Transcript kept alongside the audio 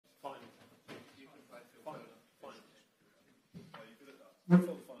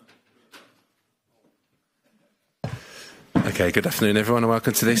Okay, good afternoon everyone and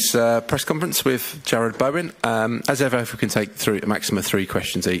welcome to this press conference with Jarrod Bowen. As ever, if we can take through a maximum of 3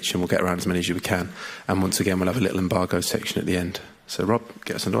 questions each and we'll get around as many as we can. And once again, we'll have a little embargo section at the end. So Rob,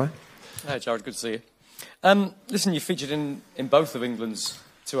 get us underway. Hey Jarrod, good to see you. Listen, you featured in both of England's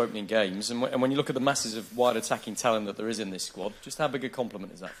 2 opening games, and when you look at the masses of wide attacking talent that there is in this squad, just how big a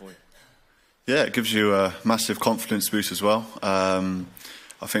compliment is that for you? Yeah, it gives you a massive confidence boost as well.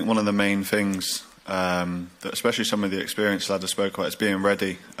 I think one of the main things that especially some of the experienced lads I spoke about is being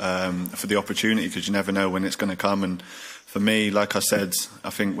ready for the opportunity, because you never know when it's going to come. And for me, like I said, I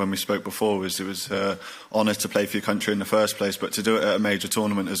think when we spoke before, it was an honour to play for your country in the first place, but to do it at a major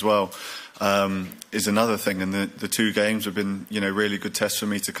tournament as well is another thing. And the 2 games have been, really good tests for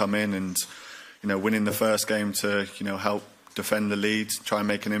me to come in and, winning the first game to, help defend the lead, try and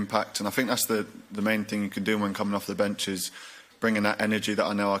make an impact. And I think that's the main thing you can do when coming off the bench, is bringing that energy that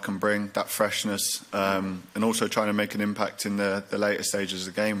I know I can bring, that freshness, and also trying to make an impact in the later stages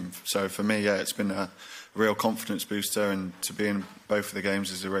of the game. So for me, yeah, it's been a real confidence booster, and to be in both of the games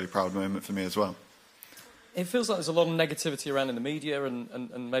is a really proud moment for me as well. It feels like there's a lot of negativity around in the media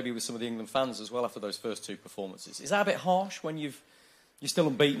and maybe with some of the England fans as well after those first 2 performances. Is that a bit harsh when you're still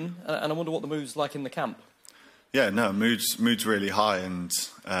unbeaten? And I wonder what the mood's like in the camp. Yeah, no, mood's really high, and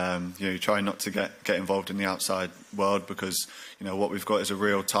you try not to get involved in the outside world, because what we've got is a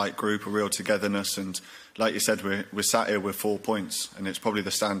real tight group, a real togetherness, and like you said, we're sat here with 4 points, and it's probably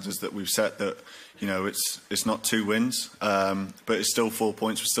the standards that we've set that it's not 2 wins, but it's still 4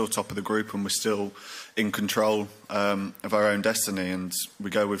 points. We're still top of the group, and we're still in control of our own destiny. And we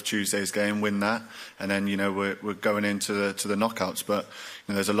go with Tuesday's game, win that, and then we're going into the knockouts. But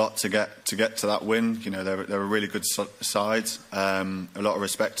there's a lot to get to that win. They're a really good side, a lot of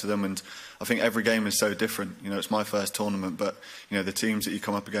respect to them, and I think every game is so different. It's my first tournament, but the teams that you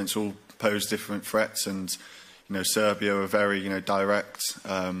come up against all pose different threats. And Serbia were very direct,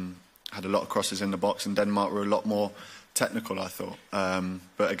 had a lot of crosses in the box, and Denmark were a lot more technical, I thought.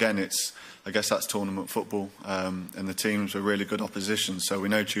 But again, I guess that's tournament football, and the teams were really good opposition. So we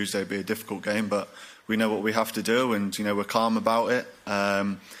know Tuesday will be a difficult game, but we know what we have to do, and we're calm about it.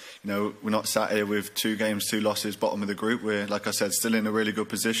 We're not sat here with 2 games, 2 losses, bottom of the group. We're, like I said, still in a really good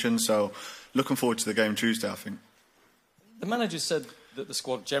position. So looking forward to the game Tuesday, I think. The manager said that the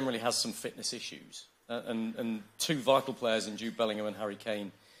squad generally has some fitness issues, and 2 vital players in Jude Bellingham and Harry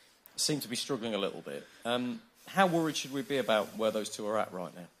Kane seem to be struggling a little bit. How worried should we be about where those 2 are at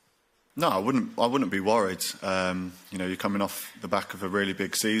right now? No, I wouldn't be worried. You're coming off the back of a really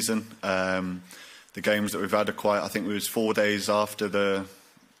big season. The games that we've had are quite, I think it was 4 days after the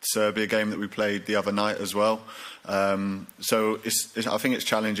Serbia game that we played the other night as well. So I think it's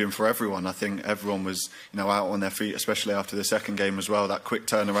challenging for everyone. I think everyone was out on their feet, especially after the second game as well, that quick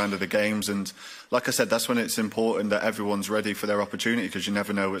turnaround of the games. And like I said, that's when it's important that everyone's ready for their opportunity, because you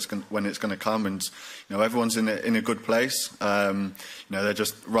never know when it's going to come. And everyone's in a good place. They're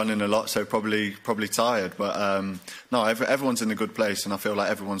just running a lot, so probably tired. But no, everyone's in a good place, and I feel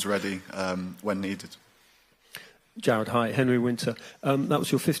like everyone's ready when needed. Jarrod, hi. Henry Winter. That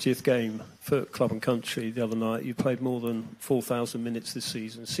was your 50th game for club and country the other night. You played more than 4,000 minutes this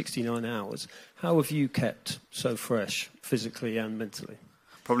season, 69 hours. How have you kept so fresh, physically and mentally?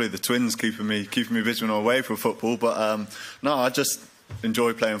 Probably the twins keeping me busy when I'm away from football. But no, I just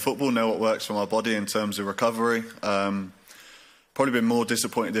enjoy playing football, know what works for my body in terms of recovery. Probably been more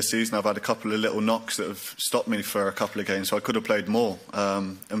disappointed this season. I've had a couple of little knocks that have stopped me for a couple of games, so I could have played more.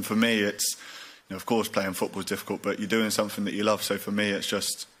 And for me, it's... of course, playing football is difficult, but you're doing something that you love. So for me, it's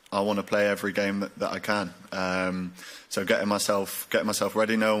just I want to play every game that I can. So getting myself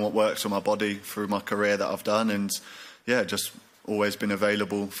ready, knowing what works for my body through my career that I've done, and yeah, just always been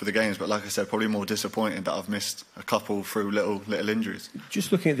available for the games. But like I said, probably more disappointed that I've missed a couple through little injuries.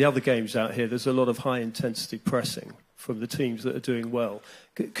 Just looking at the other games out here, there's a lot of high intensity pressing from the teams that are doing well.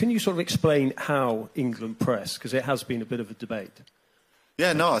 Can you sort of explain how England press? Because it has been a bit of a debate.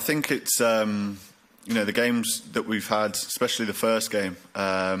 Yeah, no, I think it's, the games that we've had, especially the first game,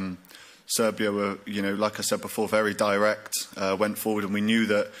 Serbia were, like I said before, very direct, went forward, and we knew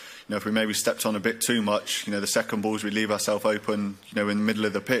that, if we maybe stepped on a bit too much, the second balls, we leave ourselves open, in the middle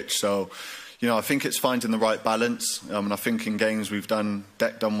of the pitch. So, I think it's finding the right balance. And I think in games we've done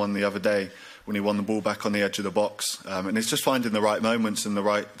one the other day when he won the ball back on the edge of the box. And it's just finding the right moments and the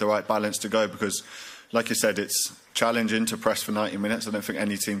right balance to go, because, like you said, it's challenging to press for 90 minutes. I don't think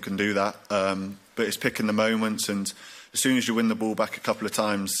any team can do that. But it's picking the moments, and as soon as you win the ball back a couple of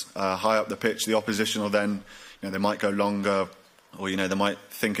times high up the pitch, the opposition will then, they might go longer, or they might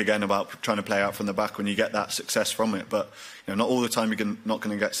think again about trying to play out from the back when you get that success from it. But not all the time you're not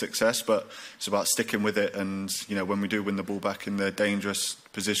going to get success, but it's about sticking with it. And when we do win the ball back in the dangerous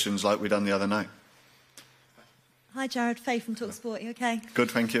positions like we done the other night. Hi, Jared. Faye from TalkSport. You okay?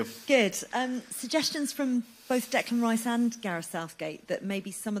 Good, thank you. Good. Suggestions from both Declan Rice and Gareth Southgate that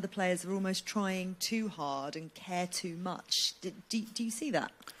maybe some of the players are almost trying too hard and care too much. Do you see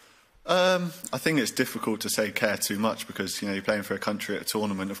that? I think it's difficult to say care too much because, you're playing for a country at a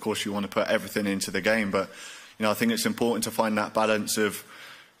tournament. Of course, you want to put everything into the game. But, I think it's important to find that balance of,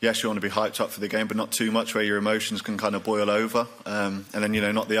 yes, you want to be hyped up for the game, but not too much where your emotions can kind of boil over. And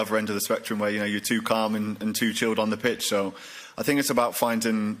then, not the other end of the spectrum where, you're too calm and too chilled on the pitch. So I think it's about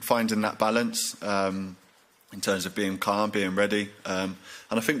finding that balance in terms of being calm, being ready. And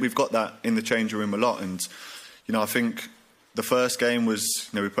I think we've got that in the changing room a lot. And, I think the first game was,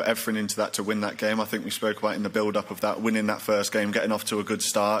 we put everything into that to win that game. I think we spoke about in the build-up of that, winning that first game, getting off to a good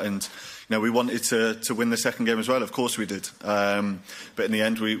start. And, we wanted to win the second game as well. Of course we did. But in the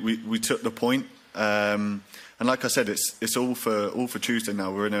end, we took the point. And like I said, it's all for Tuesday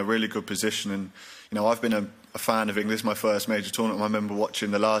now. We're in a really good position. And, I've been a fan of England. This is my first major tournament. I remember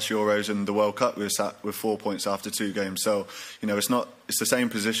watching the last Euros and the World Cup. We were sat with 4 points after 2 games. So, it's the same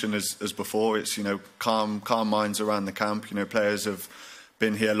position as before. It's, calm minds around the camp. Players have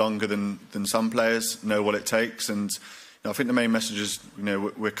been here longer than some players, know what it takes. And I think the main message is,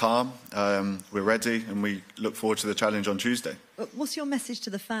 we're calm, we're ready, and we look forward to the challenge on Tuesday. What's your message to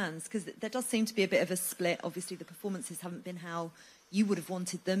the fans? Because there does seem to be a bit of a split. Obviously, the performances haven't been how you would have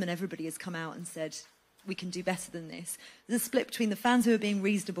wanted them, and everybody has come out and said, we can do better than this. There's a split between the fans who are being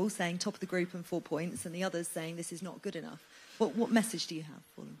reasonable, saying top of the group and 4 points, and the others saying this is not good enough. What message do you have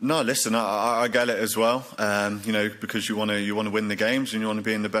for them? No, listen, I get it as well. Because you want to win the games and you want to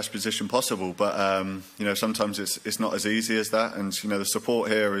be in the best position possible. But sometimes it's not as easy as that. And the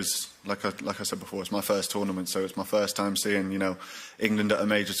support here is like I said before, it's my first tournament, so it's my first time seeing England at a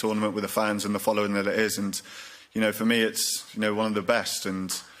major tournament with the fans and the following that it is. And for me, it's one of the best.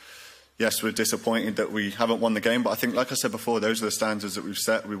 And yes, we're disappointed that we haven't won the game, but I think, like I said before, those are the standards that we've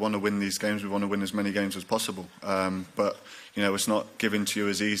set. We want to win these games. We want to win as many games as possible. But it's not given to you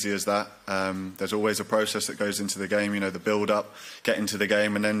as easy as that. There's always a process that goes into the game, the build-up, getting to the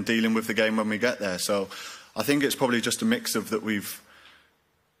game, and then dealing with the game when we get there. So I think it's probably just a mix of that we've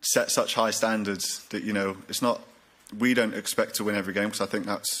set such high standards that, it's not... We don't expect to win every game because I think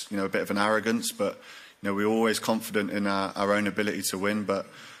that's, a bit of an arrogance, but, we're always confident in our own ability to win. But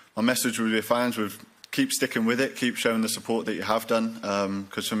my message with your fans was keep sticking with it, keep showing the support that you have done,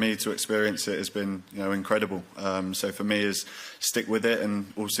 because for me to experience it has been incredible. So for me is stick with it,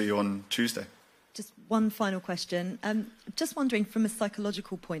 and we'll see you on Tuesday. Just one final question. Just wondering, from a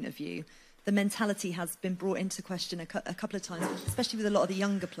psychological point of view, the mentality has been brought into question a couple of times, especially with a lot of the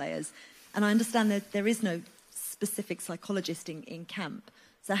younger players. And I understand that there is no specific psychologist in camp.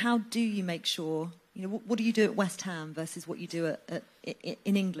 So how do you make sure... what do you do at West Ham versus what you do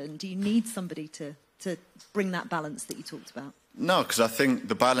in England? Do you need somebody to bring that balance that you talked about? No, because I think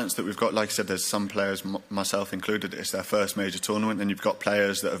the balance that we've got, like I said, there's some players, myself included, it's their first major tournament, and you've got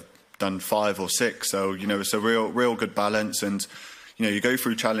players that have done 5 or 6. So, it's a real good balance. And, you go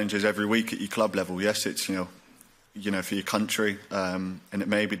through challenges every week at your club level. Yes, it's, for your country, and it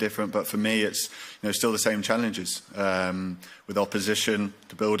may be different, but for me it's still the same challenges with opposition,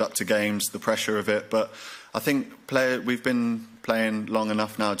 the build up to games, the pressure of it. But I think we've been playing long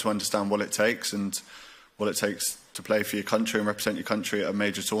enough now to understand what it takes and what it takes to play for your country and represent your country at a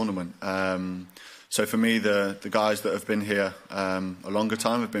major tournament. So for me, the guys that have been here a longer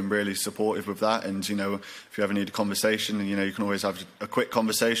time have been really supportive with that. And, if you ever need a conversation, you can always have a quick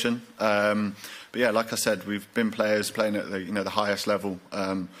conversation. But yeah, like I said, we've been players playing at the highest level.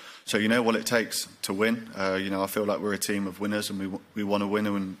 So you know what it takes to win. I feel like we're a team of winners, and we want to win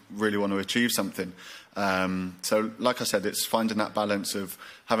and really want to achieve something. So like I said, it's finding that balance of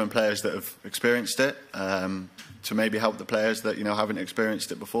having players that have experienced it, to maybe help the players that haven't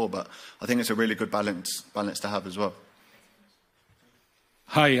experienced it before. But I think it's a really good balance to have as well.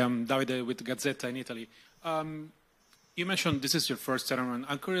 Hi, I'm Davide with Gazzetta in Italy. You mentioned this is your first tournament.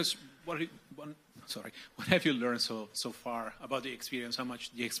 I'm curious, what have you learned so far about the experience? How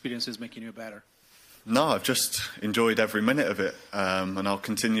much the experience is making you better? No, I've just enjoyed every minute of it, and I'll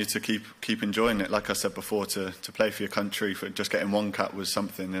continue to keep enjoying it. Like I said before, to play for your country, for just getting one cap was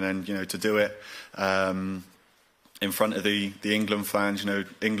something, and then to do it in front of the England fans,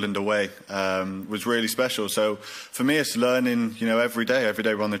 England away, was really special. So for me, it's learning, every day. Every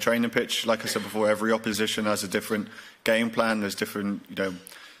day we're on the training pitch. Like I said before, every opposition has a different game plan. There's different,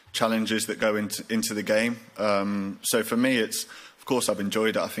 challenges that go into the game. So for me, it's, of course, I've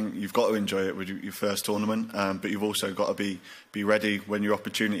enjoyed it. I think you've got to enjoy it with your first tournament, but you've also got to be ready when your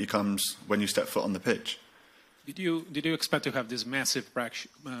opportunity comes, when you step foot on the pitch. Did you expect to have this massive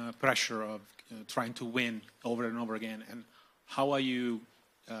pressure of trying to win over and over again, and how are you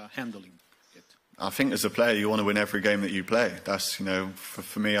handling it? I think as a player, you want to win every game that you play. That's,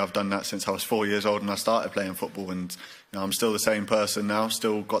 for me, I've done that since I was 4 years old and I started playing football, and I'm still the same person now,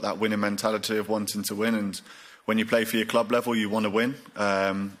 still got that winning mentality of wanting to win. And when you play for your club level, you want to win.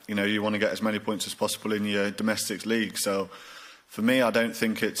 You want to get as many points as possible in your domestic league. So for me, I don't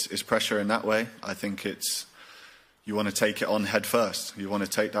think it's pressure in that way. I think you want to take it on head first. You want to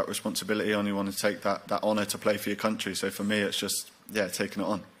take that responsibility on. You want to take that honour to play for your country. So for me, it's just, taking it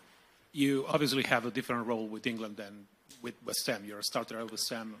on. You obviously have a different role with England than with West Ham. You're a starter at West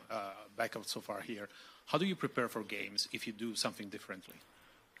Ham, backup so far here. How do you prepare for games if you do something differently?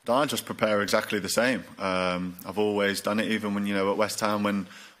 I just prepare exactly the same. I've always done it, even when, at West Ham, when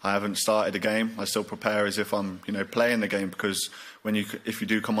I haven't started a game, I still prepare as if I'm, playing the game, because if you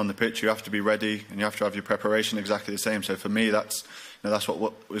do come on the pitch, you have to be ready and you have to have your preparation exactly the same. So for me, that's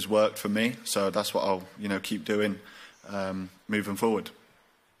what has worked for me. So that's what I'll, keep doing moving forward.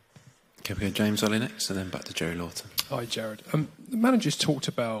 Okay, we go James Ollie next, and then back to Jerry Lawton. Hi, Jared. The manager's talked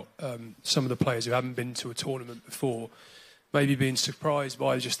about some of the players who haven't been to a tournament before, maybe being surprised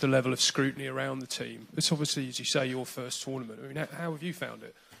by just the level of scrutiny around the team. It's obviously, as you say, your first tournament. I mean, how have you found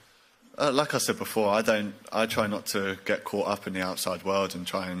it? Like I said before, I try not to get caught up in the outside world and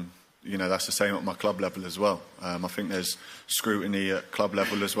try and, that's the same at my club level as well. I think there's scrutiny at club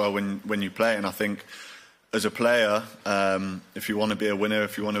level as well when you play, and I think as a player, if you want to be a winner,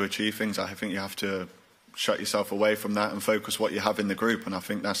 if you want to achieve things, I think you have to shut yourself away from that and focus what you have in the group. And I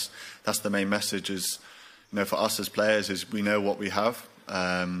think that's the main message is, for us as players, is we know what we have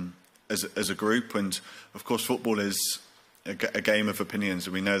as a group. And of course, football is a game of opinions,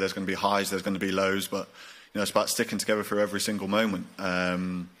 and we know there's going to be highs, there's going to be lows, but it's about sticking together through every single moment.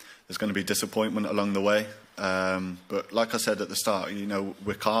 There's going to be disappointment along the way, but like I said at the start,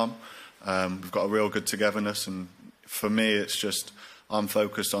 we're calm. We've got a real good togetherness, and for me, it's just I'm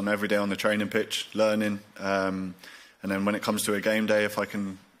focused on every day on the training pitch, learning, and then when it comes to a game day, if I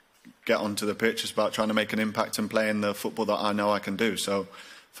can get onto the pitch, it's about trying to make an impact and playing the football that I know I can do. So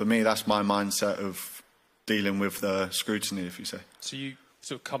for me, that's my mindset of dealing with the scrutiny, if you say. So you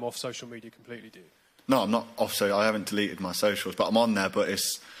sort of come off social media completely, do you? No, I'm not off, so I haven't deleted my socials, but I'm on there, but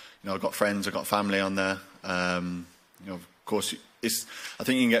it's, I've got friends, I've got family on there. Of course, I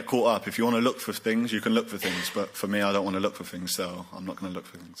think you can get caught up. If you want to look for things, you can look for things. But for me, I don't want to look for things, so I'm not going to look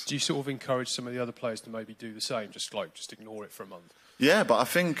for things. Do you sort of encourage some of the other players to maybe do the same, just ignore it for a month? Yeah, but I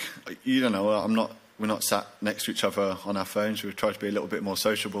think, we're not sat next to each other on our phones. We try to be a little bit more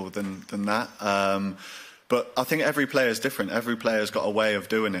sociable than that. But I think every player is different. Every player's got a way of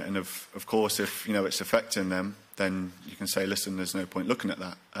doing it. And of course, if, it's affecting them, then you can say, listen, there's no point looking at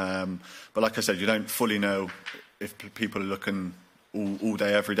that. But like I said, you don't fully know if people are looking all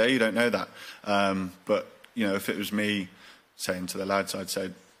day, every day. You don't know that. But, if it was me saying to the lads, I'd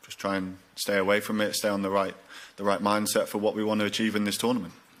say, just try and stay away from it, stay on the right mindset for what we want to achieve in this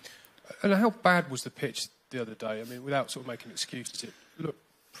tournament. And how bad was the pitch the other day? I mean, without sort of making excuses, it looked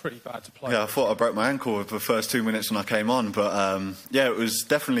pretty bad to play. Yeah, I thought I broke my ankle with the first 2 minutes when I came on, but it was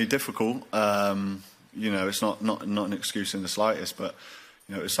definitely difficult. It's not an excuse in the slightest, but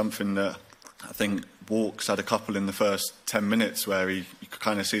it was something that I think Walks had a couple in the first 10 minutes where you could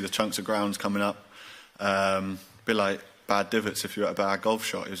kind of see the chunks of grounds coming up, a bit like bad divots if you're at a bad golf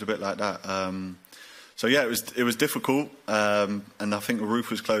shot. It was a bit like that. It was difficult, and I think the roof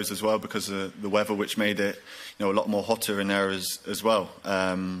was closed as well because of the weather, which made it a lot more hotter in there as well.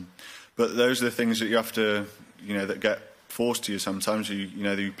 But those are the things that you have to, that get forced to you sometimes.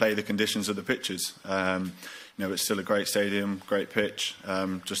 You play the conditions of the pitches. It's still a great stadium, great pitch.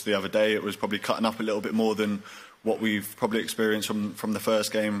 Just the other day, it was probably cutting up a little bit more than what we've probably experienced from the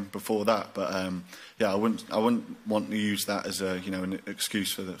first game before that. But I wouldn't want to use that as an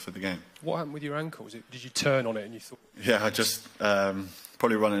excuse for the game. What happened with your ankle? Did you turn on it and you thought? Yeah, I just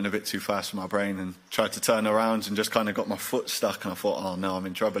probably running a bit too fast for my brain and tried to turn around and just kind of got my foot stuck, and I thought, oh no, I'm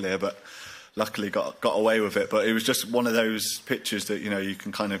in trouble here. But luckily got away with it. But it was just one of those pitches that you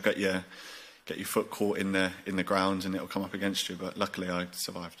can kind of get your foot caught in the ground and it'll come up against you. But luckily I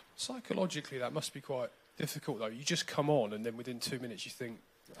survived. Psychologically, that must be quite difficult though. You just come on and then within 2 minutes you think,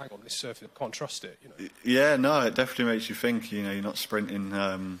 hang on, this surface, I can't trust it. Yeah, no, it definitely makes you think. You're not sprinting.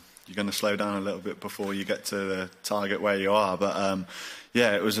 You're going to slow down a little bit before you get to the target where you are. But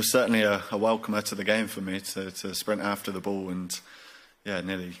it was certainly a welcomer to the game for me to sprint after the ball, and yeah,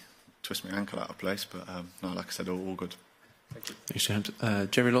 nearly twist my ankle out of place. But no, like I said, all good. Thank you. Thanks,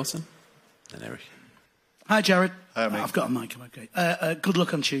 Jared. Jerry Lawson and Eric. Hi, Jared. Hi, mate. I've got a mic. Okay. Good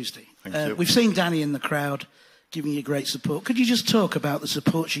luck on Tuesday. Thank you. We've seen Danny in the crowd giving you great support. Could you just talk about the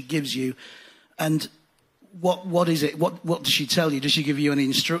support she gives you, and what is it? What does she tell you? Does she give you any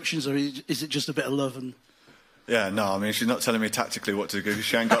instructions, or is it just a bit of love? And yeah, no, I mean, she's not telling me tactically what to do.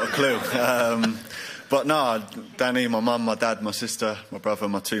 She ain't got a clue. But no, Danny, my mum, my dad, my sister, my brother,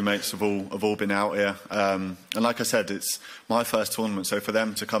 my two mates have all been out here. And like I said, it's my first tournament, so for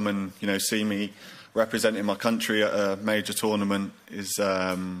them to come and see me representing my country at a major tournament is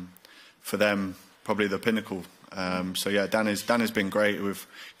for them probably the pinnacle. So yeah, Danny's been great with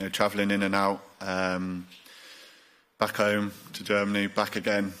travelling in and out, back home to Germany, back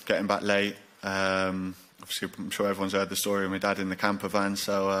again, getting back late. Obviously, I'm sure everyone's heard the story of my dad in the camper van.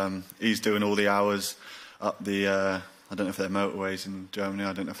 So he's doing all the hours up the I don't know if they're motorways in Germany.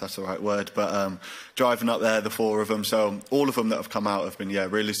 I don't know if that's the right word, but driving up there, the four of them. So all of them that have come out have been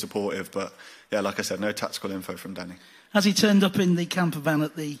really supportive. But yeah, like I said, no tactical info from Danny. has he turned up in the camper van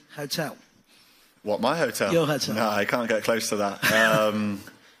at the hotel? What, my hotel? Your hotel. No, I can't get close to that.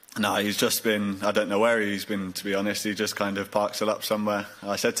 No, he's just been, I don't know where he's been, to be honest. He just kind of parks it up somewhere.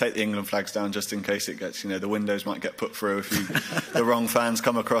 I said take the England flags down just in case it gets, the windows might get put through if the wrong fans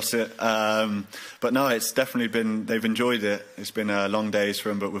come across it. But no, it's definitely been, they've enjoyed it. It's been long days for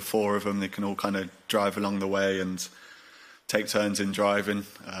them, but with four of them, they can all kind of drive along the way and take turns in driving.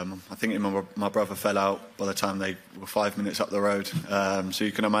 I think my brother fell out by the time they were 5 minutes up the road. So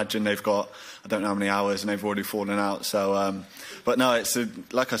you can imagine they've got, I don't know how many hours, and they've already fallen out. So, but no, it's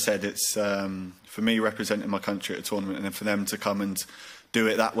like I said, it's for me representing my country at a tournament, and then for them to come and do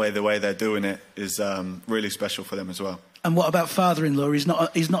it that way, the way they're doing it, is really special for them as well. And what about father-in-law? He's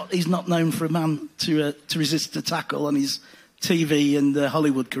not known for a man to resist a tackle on his TV and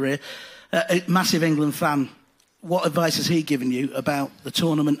Hollywood career. A massive England fan. What advice has he given you about the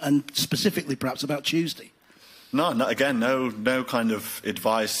tournament, and specifically perhaps about Tuesday? No, no kind of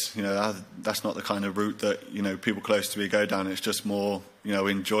advice. That's not the kind of route that people close to me go down. It's just more,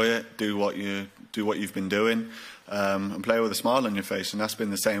 enjoy it, do what you've been doing, and play with a smile on your face. And that's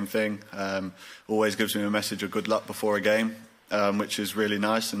been the same thing. Always gives me a message of good luck before a game, which is really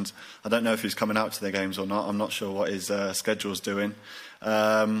nice. And I don't know if he's coming out to their games or not. I'm not sure what his schedule's doing.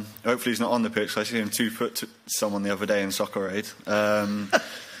 Hopefully he's not on the pitch. I see him 2 foot to someone the other day in Soccer Aid.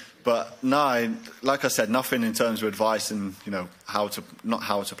 But no, like I said, nothing in terms of advice and not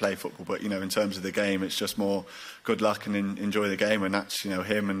how to play football, but in terms of the game, it's just more good luck and enjoy the game, and that's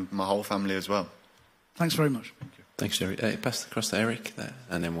him and my whole family as well. Thanks very much. Thank you. Thanks, Jerry. Pass across to Eric there,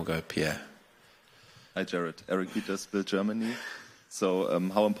 and then we'll go Pierre. Hi, Jared. Eric Peters, Bill Germany. So,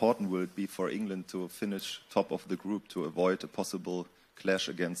 how important will it be for England to finish top of the group to avoid a possible clash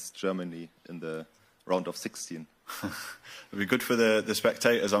against Germany in the round of 16? It'll be good for the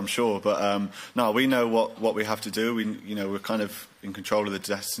spectators, I'm sure. But no, we know what we have to do. We're kind of in control of the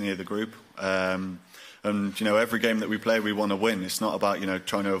destiny of the group. And every game that we play, we want to win. It's not about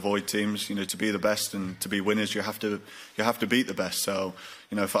trying to avoid teams. To be the best and to be winners, you have to beat the best. So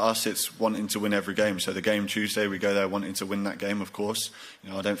for us, it's wanting to win every game. So the game Tuesday, we go there wanting to win that game. Of course,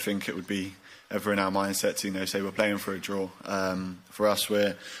 I don't think it would be ever in our mindset to say we're playing for a draw. For us,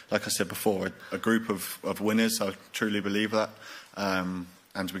 we're, like I said before, a group of winners. I truly believe that.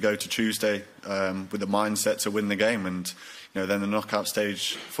 And we go to Tuesday with the mindset to win the game, and then the knockout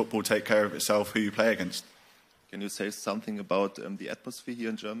stage, football take care of itself, who you play against. Can you say something about the atmosphere here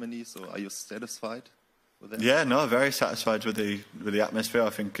in Germany? So are you satisfied with that? Yeah, no, very satisfied with the atmosphere. I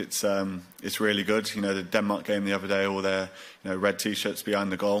think it's really good. The Denmark game the other day, all their red T-shirts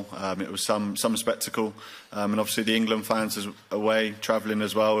behind the goal. It was some spectacle, and obviously the England fans away travelling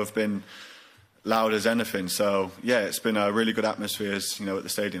as well have been loud as anything. So yeah, it's been a really good atmosphere, at the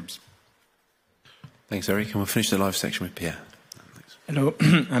stadiums. Thanks, Eric. And we'll finish the live section with Pierre. Thanks. Hello,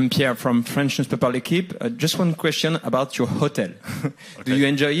 I'm Pierre from French newspaper L'Equipe. Just one question about your hotel. Okay. Do you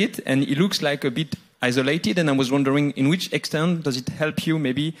enjoy it? And it looks like a bit isolated, and I was wondering in which extent does it help you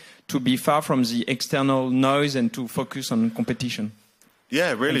maybe to be far from the external noise and to focus on competition?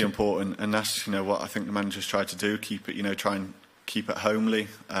 Yeah, really important, and that's what I think the managers try to do. Keep it, try and keep it homely.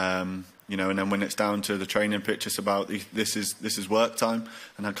 And then when it's down to the training pitch, it's about this is work time,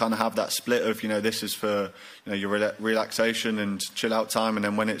 and I kind of have that split of this is for your relaxation and chill out time, and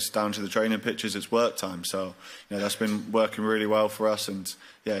then when it's down to the training pitches, it's work time. So that's been working really well for us, and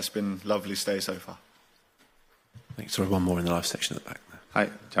yeah, it's been lovely stay so far. Thanks. Sorry, one more in the live section at the back there. Hi,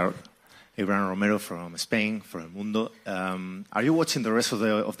 Jared. Abraham Romero from Spain, from El Mundo. Are you watching the rest of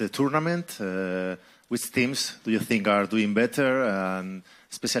the tournament? which teams do you think are doing better? And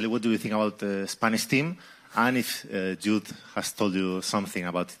especially, what do you think about the Spanish team? And if Jude has told you something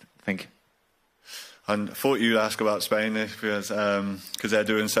about it. Thank you. And I thought you'd ask about Spain because they're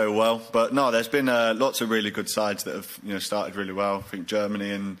doing so well. But no, there's been lots of really good sides that have started really well. I think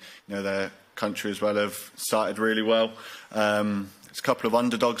Germany and their country as well have started really well. There's a couple of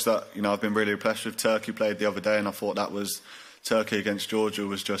underdogs that I've been really impressed with. Turkey played the other day, and I thought that was Turkey against Georgia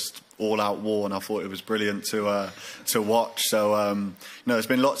was just all-out war, and I thought it was brilliant to watch. So there's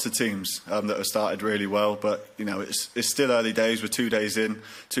been lots of teams that have started really well, but it's still early days. We're 2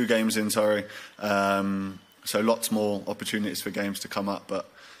 games in. So lots more opportunities for games to come up. But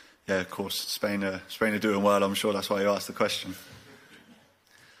yeah, of course, Spain are doing well. I'm sure that's why you asked the question.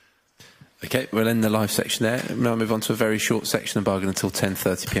 Okay, we'll end the live section there. Now move on to a very short section of bargain until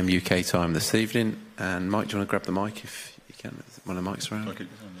 10:30 p.m. UK time this evening. And Mike, do you want to grab the mic if you can? One of the mics around. Okay.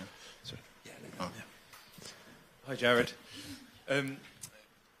 Hi, Jared.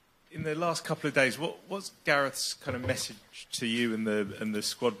 In the last couple of days, what's Gareth's kind of message to you and the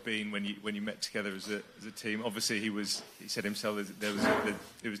squad been when you met together as a team? Obviously, he said himself that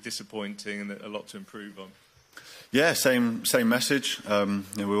it was disappointing and a lot to improve on. Yeah, same message.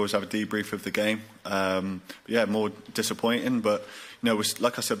 We always have a debrief of the game. But yeah, more disappointing. But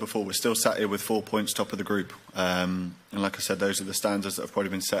like I said before, we're still sat here with 4 points, top of the group. And like I said, those are the standards that have probably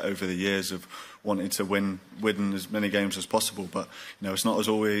been set over the years of wanting to win as many games as possible. But it's not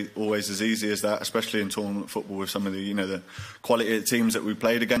always as easy as that, especially in tournament football with some of the the quality of teams that we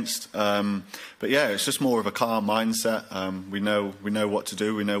played against. But yeah, it's just more of a calm mindset. We know what to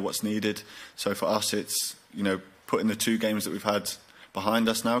do. We know what's needed. So for us, it's putting the 2 games that we've had behind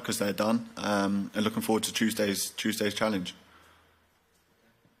us now because they're done, and looking forward to Tuesday's challenge.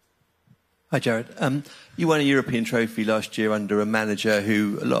 Hi, Jared. You won a European trophy last year under a manager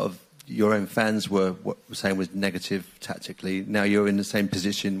who a lot of your own fans were saying was negative tactically. Now you're in the same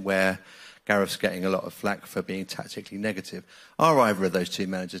position where Gareth's getting a lot of flack for being tactically negative. Are either of those 2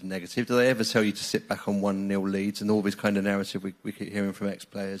 managers negative? Do they ever tell you to sit back on 1-0 leads and all this kind of narrative we keep hearing from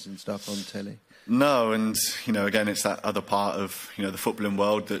ex-players and stuff on telly? No, and again, it's that other part of the footballing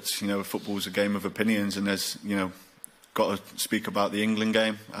world that football's a game of opinions, and there's got to speak about the England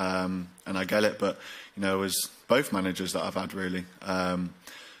game, and I get it, but as both managers that I've had really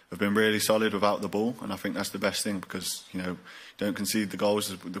have been really solid without the ball, and I think that's the best thing because don't concede the goals.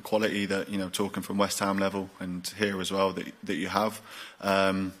 The quality that talking from West Ham level and here as well that you have,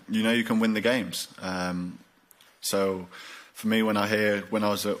 you can win the games. So for me, when I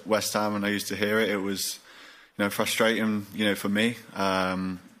was at West Ham and I used to hear it, it was frustrating for me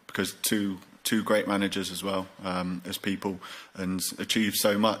because two great managers as well as people and achieved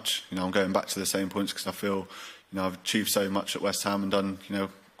so much. I'm going back to the same points because I feel I've achieved so much at West Ham and done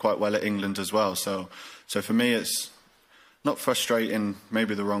quite well at England as well. So for me, it's not frustrating,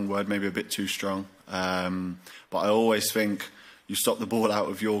 maybe the wrong word, maybe a bit too strong. But I always think you stop the ball out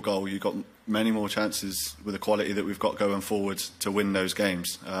of your goal, you've got many more chances with the quality that we've got going forward to win those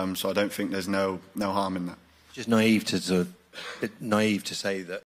games. So I don't think there's no harm in that. Just naive to say that